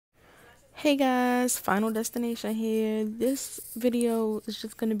Hey guys, Final Destination here. This video is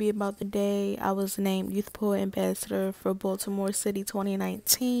just going to be about the day I was named Youth Poet Ambassador for Baltimore City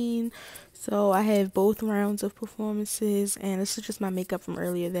 2019. So I have both rounds of performances, and this is just my makeup from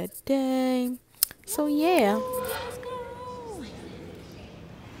earlier that day. So yeah.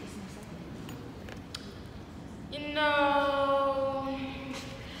 You know,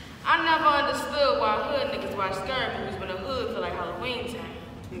 I never understood why hood niggas watch scary movies when the hood feel like Halloween time.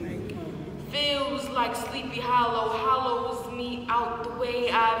 Feels like Sleepy Hollow hollows me out the way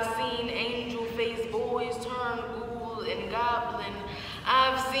I've seen angel-faced boys turn ghoul and goblin.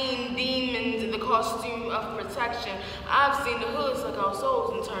 I've seen demons in the costume of protection. I've seen the hood suck out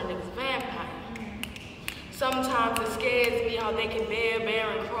souls and turn niggas vampire. Sometimes it scares me how they can bear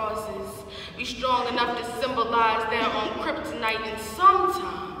barren crosses, be strong enough to symbolize their own kryptonite, and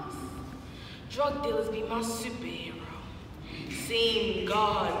sometimes drug dealers be my superhero, seem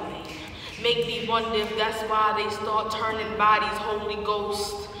godly. Make me wonder if that's why they start turning bodies Holy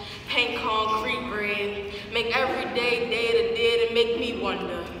Ghost, paint concrete red, make every day dead or dead, and make me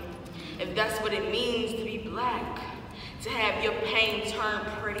wonder if that's what it means to be black, to have your pain turn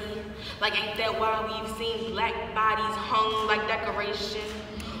pretty. Like, ain't that why we've seen black bodies hung like decoration?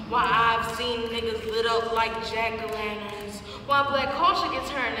 Why I've seen niggas lit up like jack-o'-lanterns? Why black culture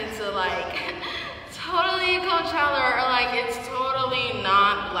gets turned into like totally Coachella, or like it's totally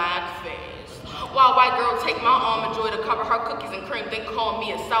not blackface? Why white girls take my almond joy to cover her cookies and cream, then call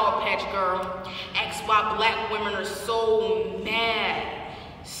me a Sour Patch Girl? Ask why black women are so mad,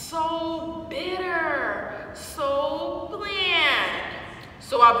 so bitter, so bland.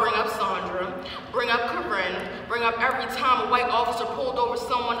 So I bring up Sandra, bring up Corinne, bring up every time a white officer pulled over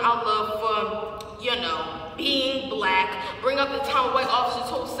someone I love for, being black. Bring up the time a white officer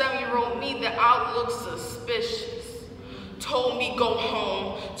told 7-year-old me that I look suspicious. Told me go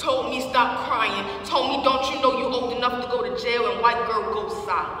home, told me stop crying, told me don't you know you old enough to go to jail, and white girl goes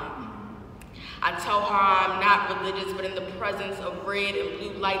silent. I tell her I'm not religious, but in the presence of red and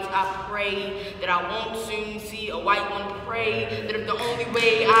blue lights, I pray that I won't soon see a white one. Pray that if the only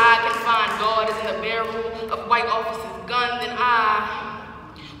way I can find God is in the barrel of white officer's gun, then I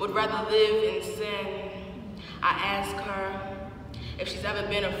would rather live in sin. I ask her if she's ever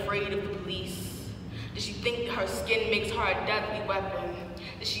been afraid of the police. Does she think that her skin makes her a deadly weapon?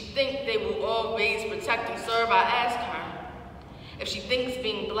 Does she think they will always protect and serve? I ask her if she thinks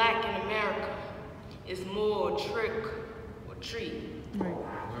being black in America is more trick or treat. Right.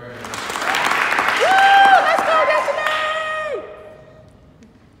 Let's go, Destiny!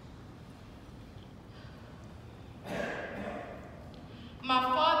 My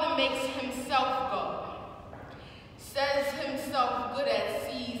father makes himself God, says himself good at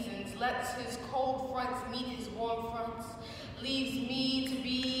seasons, lets his cold fronts meet his warm fronts, leaves me to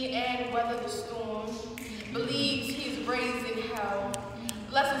be and weather the storm, believes he is raised in hell,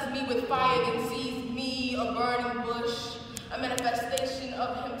 blesses me with fire, then sees me a burning bush, a manifestation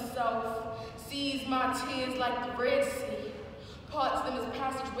of himself, sees my tears like the Red Sea, parts them as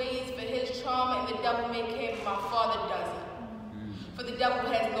passageways for his trauma, and the devil may care, but my father doesn't. For the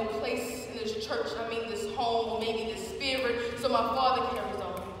devil has no place in this church, this home, or maybe this spirit, so my father carries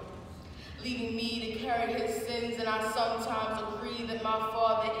on, leaving me to carry his sins, and I sometimes agree that my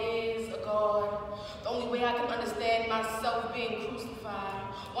father is a God. The only way I can understand myself being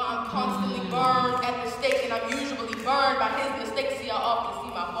crucified, why I'm constantly burned at the stake, and I'm usually burned by his mistakes. See, I often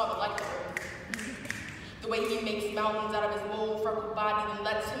see my father like the earth. The way he makes mountains out of his mold freckled body, then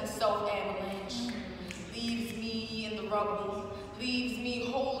lets himself avalanche, leaves me in the rubble, leaves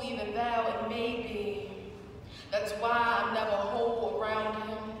me holier than thou, and maybe that's why I'm never whole around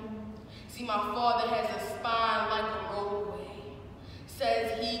him. See, my father has a spine like a roadway,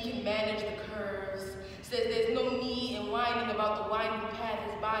 says he can manage the curves, says there's no need in whining about the winding path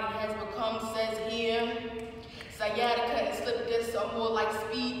his body has become, says here, sciatica and slip discs are more like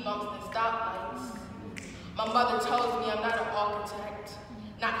speed bumps than stoplights. My mother tells me I'm not an architect,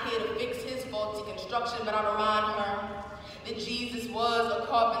 not here to fix his faulty construction, but I remind her that Jesus was a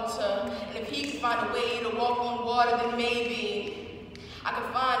carpenter, and if he could find a way to walk on water, then maybe I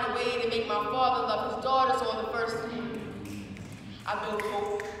could find a way to make my father love his daughters on the first day. I built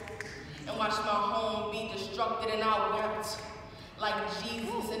hope and watched my home be destructed, and I wept like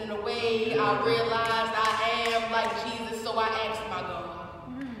Jesus, and in a way I realized I am like Jesus, so I asked my God,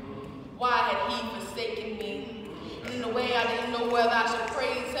 why had he forsaken me? And in a way I didn't know whether I should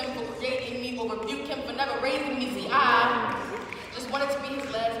praise him for creating me or rebuke him for never raising me. See, I just wanted to be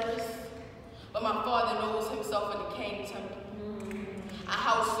his Lazarus, but my father knows himself a decaying temple.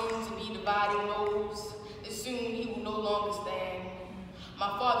 How soon to be divided knows that soon he will no longer stand.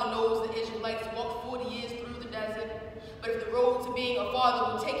 My father knows the Israelites walked 40 years through the desert, but if the road to being a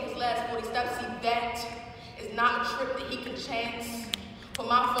father will take his last 40 steps, see, that is not a trip that he can chance. For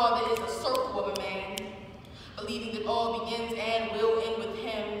my father is a circle of a man, believing that all begins and will end with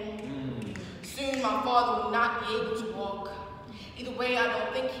him. Soon my father will not be able to walk. Either way, I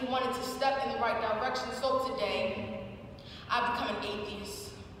don't think he wanted to step in the right direction. So today, I become an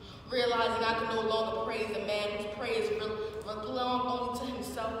atheist, realizing I could no longer praise a man whose praise belonged only to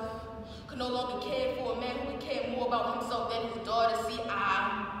himself, could no longer care for a man who would care more about himself than his daughter. See,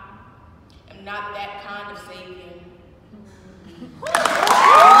 I am not that kind of savior.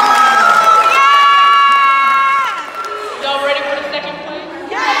 Y'all ready for the second play?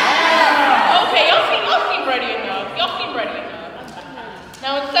 Yeah! Okay, y'all seem ready enough. Y'all seem ready enough.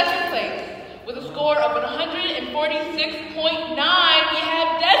 Now in second place, with a score of 146.9, we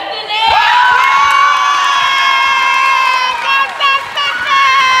have Destiny!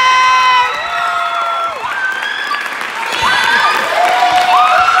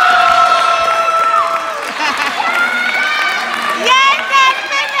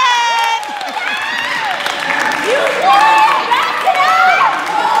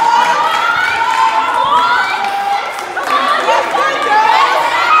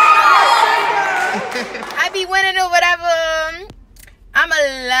 I'm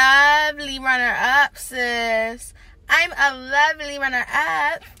a lovely runner-up, sis. I'm a lovely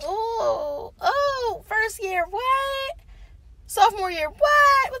runner-up. Ooh, first year, what? Sophomore year,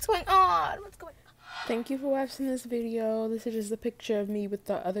 what? What's going on? Thank you for watching this video. This is just a picture of me with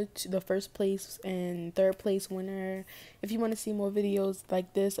the first place and third place winner. If you want to see more videos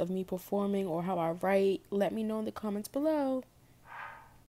like this of me performing or how I write, let me know in the comments below.